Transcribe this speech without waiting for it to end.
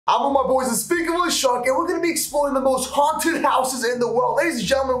I'm with my boys Unspeakable and Shark, and we're going to be exploring the most haunted houses in the world. Ladies and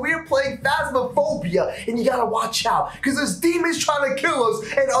gentlemen, we are playing Phasmophobia, and you got to watch out, because there's demons trying to kill us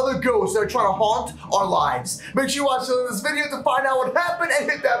and other ghosts that are trying to haunt our lives. Make sure you watch this video to find out what happened, and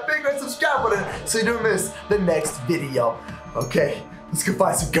hit that big red subscribe button so you don't miss the next video. Okay, let's go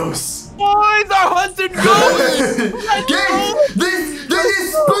find some ghosts. Boys are hunting ghosts!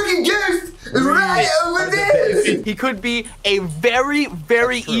 This spooky ghost is right over there! He could be a very,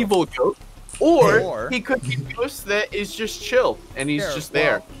 very evil ghost, or he could be a ghost that is just chill, and he's just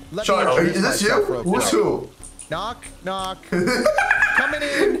there. Shark, is this you? Who's who? Knock, knock. Coming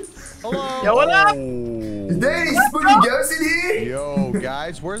in. Hello. Yo, what up? Is there any spooky ghosts in here? Yo,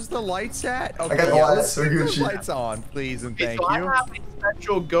 guys, where's the lights at? Okay, I got the lights. Let's put the lights on, please, and thank you. I have a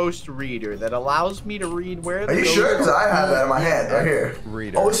special ghost reader that allows me to read where the Are you sure? Because I have that in my hand right here.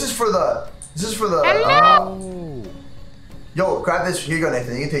 Reader. Oh, this is for the. Oh. Yo, grab this. Here you go,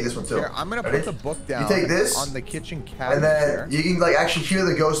 Nathan. You can take this one too. Here, I'm gonna put the book down. You take this on the kitchen cabinet, and then you can like actually hear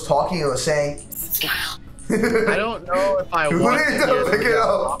the ghost talking and saying. I don't know if I want to pick it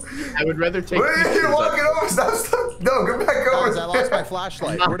up. I would rather take. What are you walking over? Stop. No, go back over. Guys, I lost my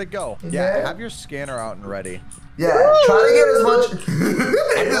flashlight. Where'd it go? Yeah, have your scanner out and ready. Yeah, try to get as much.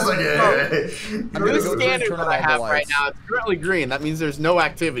 It's like, I'm gonna go scanner that I have right now. It's currently green. That means there's no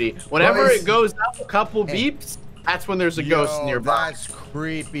activity. Whenever it goes up a couple beeps, that's when there's a ghost nearby. That's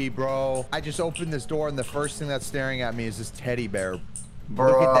creepy, bro. I just opened this door and the first thing that's staring at me is this teddy bear.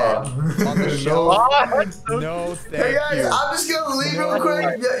 Bro. Look at that. On the shelf. No, thank Hey guys, you. I'm just gonna leave real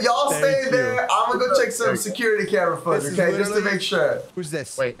quick. Y'all stay there. I'm gonna go check some security camera footage, okay? Just to make sure. Who's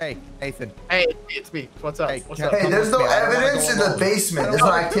this? Wait. Hey, Nathan. Hey, it's me. What's up? Hey, What's up? Hey, there's no evidence in the basement. There's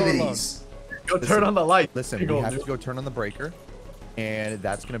no activities. Go turn on the light. Listen, we have to go turn on the breaker, and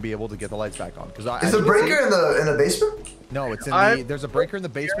that's gonna be able to get the lights back on. Because is the breaker in the basement? No, it's in the. There's a breaker in the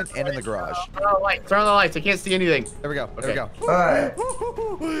basement and in the garage. Turn on the lights. Turn on the lights. I can't see anything. There we go. There we go. All right.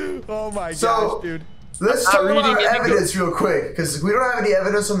 Oh my gosh, dude. Let's talk about our evidence real quick, because we don't have any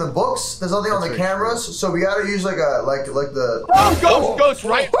evidence on the books. There's nothing on the cameras, so we gotta use like the. Oh, ghost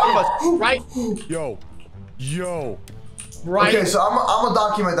right in front of us. Right. Yo. Right. Okay, so I'm gonna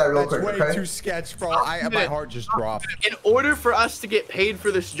document that real quick. Way Okay. too sketch, bro. My heart just dropped. In order for us to get paid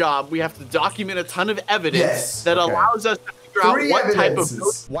for this job, we have to document a ton of evidence that allows us to figure out what type of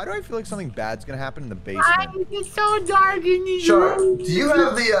ghost. Why do I feel like something bad's gonna happen in the basement? It's so dark in here. Sure. Do you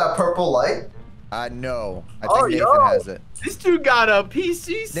have the purple light? No. I think Nathan has it. This dude got a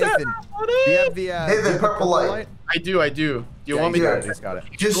PC set. Nathan, do you have the purple light? I do. Do you want me to? He's got it.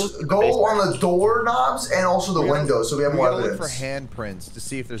 Just go on the door knobs and also the windows, so we have more evidence. Look for handprints to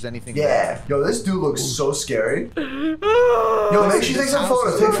see if there's anything. Yeah. Yo, this dude looks so scary. Yo, make sure you take some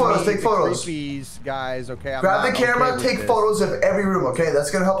photos. Take photos. Creepies, guys. Okay. Grab the camera. Take photos of every room. Okay, that's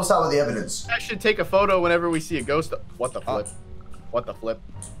gonna help us out with the evidence. I should take a photo whenever we see a ghost. What the flip? What the flip?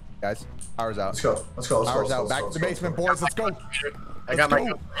 Guys, power's out. Let's go. Power's out. Back to the basement, boys. Let's go. I got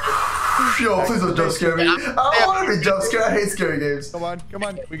my. Yo, please don't jump scare me. I don't want to be jump scared. I hate scary games. Come on.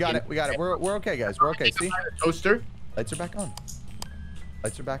 We got it. We're okay, guys. We're okay. See? Toaster. Lights are back on.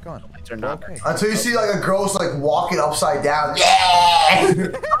 Lights are not. Okay. Until you see like a ghost like walking upside down. Yeah! Wait,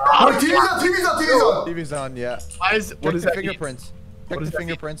 TV's on. TV's on, yeah. What is that? Fingerprints. Check the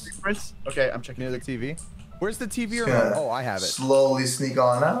fingerprints. Okay, I'm checking near the TV. Where's the TV remote? Oh, I have it. Slowly sneak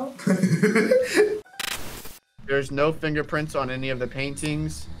on out. There's no fingerprints on any of the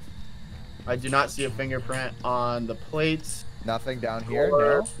paintings. I do not see a fingerprint on the plates. Nothing down here,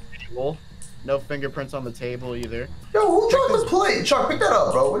 no. No fingerprints on the table either. Yo, who dropped the plate? Chuck, pick that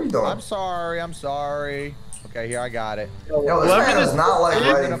up, bro. What are you doing? I'm sorry. Okay, here, I got it. Yo, this man is not like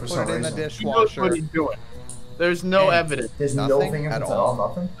writing for some reason. reason. In the dishwasher. What he's doing. There's no evidence. There's no fingerprints at all.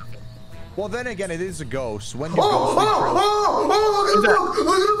 Nothing. Well, then again, it is a ghost. When Look at the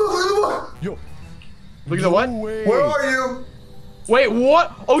book! Yo. Look at the what? Where are you? Wait,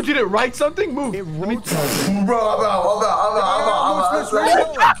 what? Oh, did it write something? Move. It wrote something. Bro, I'm out.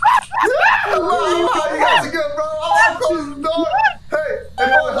 You guys are good, bro. I'm closing the door. Hey,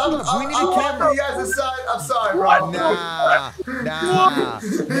 boys, I'm you guys inside. I'm sorry, bro. Nah, bro.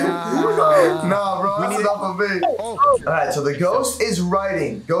 That's enough of me. Alright, so the ghost is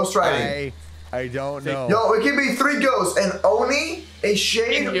writing. Ghost writing. I don't know. Yo, it can be 3 ghosts: an Oni, a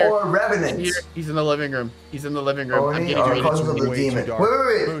shade, or a revenant. He's in the living room. Oni are cousins of the demon.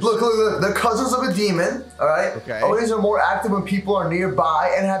 Wait. Look. They're cousins of a demon. All right. Okay. Onis are more active when people are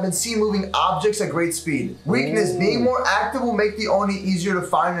nearby and have been seen moving objects at great speed. Weakness: being more active will make the Oni easier to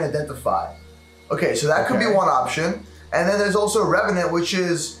find and identify. Okay, so that could be one option. And then there's also a revenant, which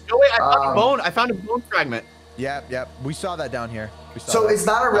is. Oh wait, I found a bone. I found a bone fragment. Yep. We saw that down here. So it's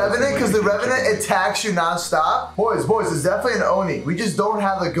not a Revenant because the Revenant attacks you non-stop. Boys, it's definitely an Oni. We just don't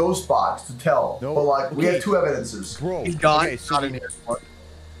have the ghost box to tell. Nope. But like, we have 2 evidences. Bro, he's gone. Okay, so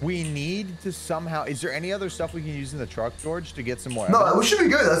we need to somehow. Is there any other stuff we can use in the truck, George, to get some more? No, we should be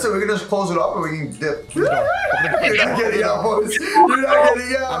good. That's it. We can just close it up and we can dip. You're not getting out, boys. You're not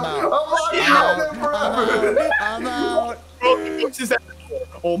getting out. I'm locking out there forever. I'm out.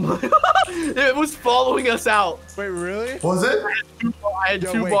 Oh my! It was following us out. Wait, really? Was it? I had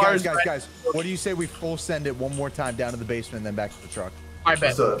 2 bars. Guys. What do you say we full send it one more time down to the basement and then back to the truck? I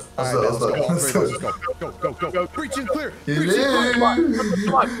bet. Let's go. Preach and clear.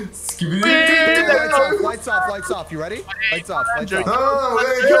 Lights off. You ready? Lights off. Oh,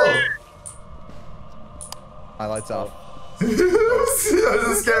 where you go? My lights off. This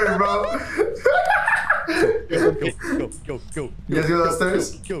is scary, bro. Go. You guys go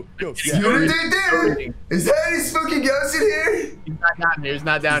downstairs? Go. Yeah. Is there any spooky ghost in here? He's not down here. He's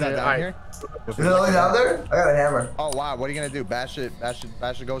not down here. All right. Is it only down there? I got a hammer. Oh wow, what are you gonna do? Bash the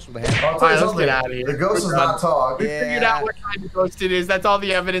ghost with a hammer? I'll tell you Let's something. get out of here. The ghost does not talk. We figured out what kind of ghost it is. That's all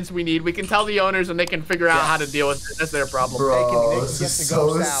the evidence we need. We can tell the owners and they can figure out how to deal with it. That's their problem. Bro, this is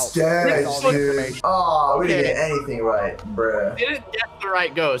so scary, dude. Oh, we didn't get anything right, bruh. We didn't get the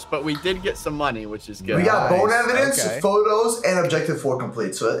right ghost, but we did get some money, which is good. We got bone evidence, photos, and objective 4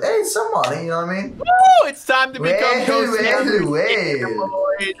 complete. So, hey, some money, you know what I mean? Woo! It's time to become ghost Wait.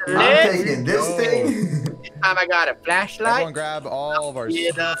 I'm taking this thing. This time I got a flashlight. Everyone grab all of our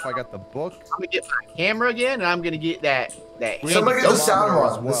stuff. I got the book. I'm gonna get my camera again, and I'm gonna get that. Somebody get the sound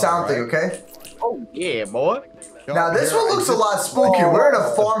one, the sound thing, okay? Oh yeah, boy. Now this one looks a lot spookier. We're in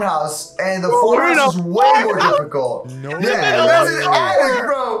a farmhouse, and the farmhouse is way more difficult. No. Yeah, there's an attic,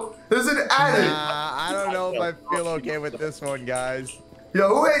 bro. There's an attic. Nah, I don't know if I feel okay with this one, guys. Yo,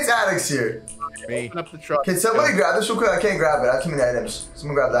 who hates attics here? Me. Open up the truck. Can somebody grab this real quick? I can't grab it. I can't the items.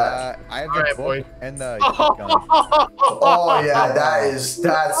 Someone grab that. I have the book and the gun. Oh yeah, that's.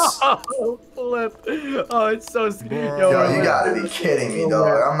 Oh, flip. Oh, it's so scary. Yo, you gotta be kidding me,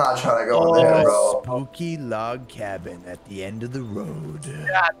 dog. I'm not trying to go in there, bro. Spooky log cabin at the end of the road.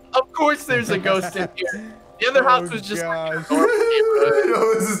 Yeah, of course there's a ghost in here. The other house was just like a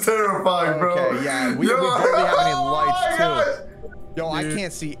Yo, this is terrifying, bro. Okay, yeah, we barely have any lights too. Yo, I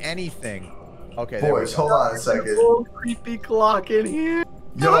can't see anything. Okay, boys, hold on a second. Old creepy clock in here.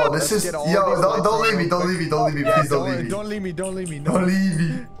 Yo, this is don't leave me, please don't leave me. Don't leave me. Don't leave me.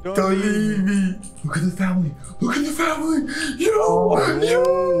 Look at the family. Yo, I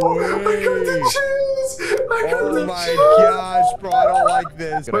got the chills. Oh my gosh, bro, I don't like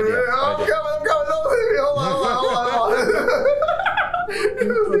this. I'm coming. Don't leave me. Hold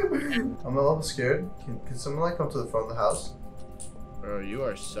on. I'm a little scared. Can someone like come to the front of the house? Bro, you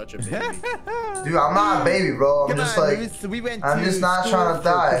are such a baby. Dude, I'm not a baby, bro. I'm just like, I'm just not trying to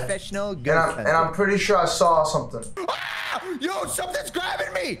die. Professional and I'm pretty sure I saw something. Yo, something's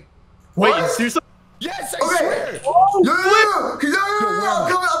grabbing me. Wait, you see something? Yes, I swear. Oh, yeah. I'm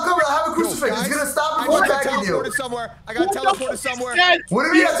coming. I have a crucifix. It's gonna stop before attacking you. I got teleported somewhere. What do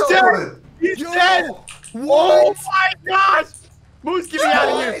you mean I teleported? He's dead. Oh my gosh. Moose, get me out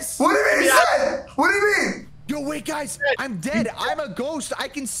of here. What do you mean he's dead? What do you mean? Yo, wait, guys, I'm dead. I'm a ghost. I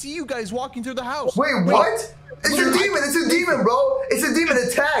can see you guys walking through the house. Wait, what? It's a demon. It's a demon, bro. It's a demon. It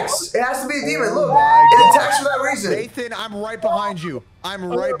attacks. It has to be a demon. Look, it attacks for that reason. Nathan, I'm right behind you. I'm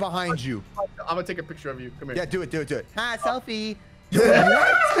gonna take a picture of you. Come here. Yeah, do it. Hi, selfie.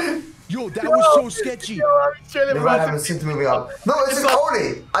 What? Yo, that was so sketchy. I haven't seen the movie on. No, it's an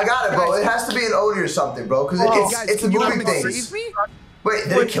Oni. I got it, bro. It has to be an Oni or something, bro, because it's a moving thing. Wait,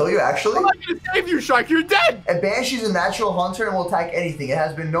 did it kill you actually? I'm not gonna save you, Shark. You're dead. A banshee is a natural hunter and will attack anything. It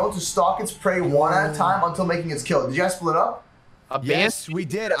has been known to stalk its prey one at a time until making its kill. Did you guys split up? Yes, we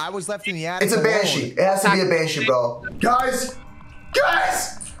did. I was left in the attic. It's a banshee. It has to be a banshee, bro. Guys!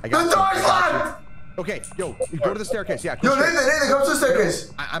 The door's locked! Okay, yo, go to the staircase. Yeah. Yo, Nathan, come to the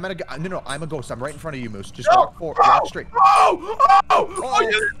staircase. I'm a ghost. I'm right in front of you, Moose. Just walk forward. Walk straight. Oh,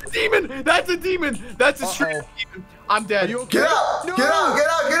 yeah, that's a demon. That's a straight demon. I'm dead. Get out! Get out!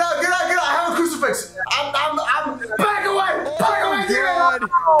 I have a crucifix. I'm back away! Demon!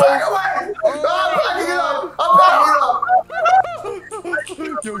 Back away! I'm backing it up!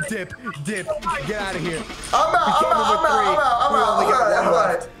 Yo, dip. Get out of here. I'm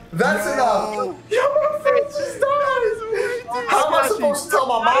out. That's enough. Yo, my face just died. How am I supposed to tell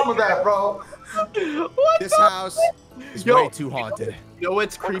my mama that, bro? This house is way too haunted. You know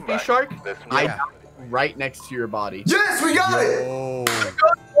what's creepy, Shark? I died right next to your body. Yes, we got it. It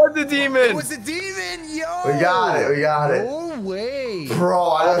was the demon. It was a demon, yo. We got it. No way.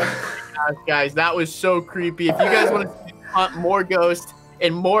 Bro, gosh, guys, that was so creepy. If you guys want to hunt more ghosts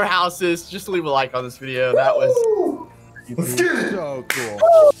and more houses, just leave a like on this video. That was Let's get it. So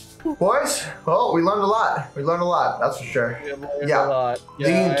cool. Boys, oh, we learned a lot. We learned a lot, that's for sure. Yeah. You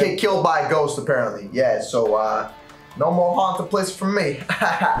can get killed by a ghost, apparently. Yeah, so no more haunted place for me.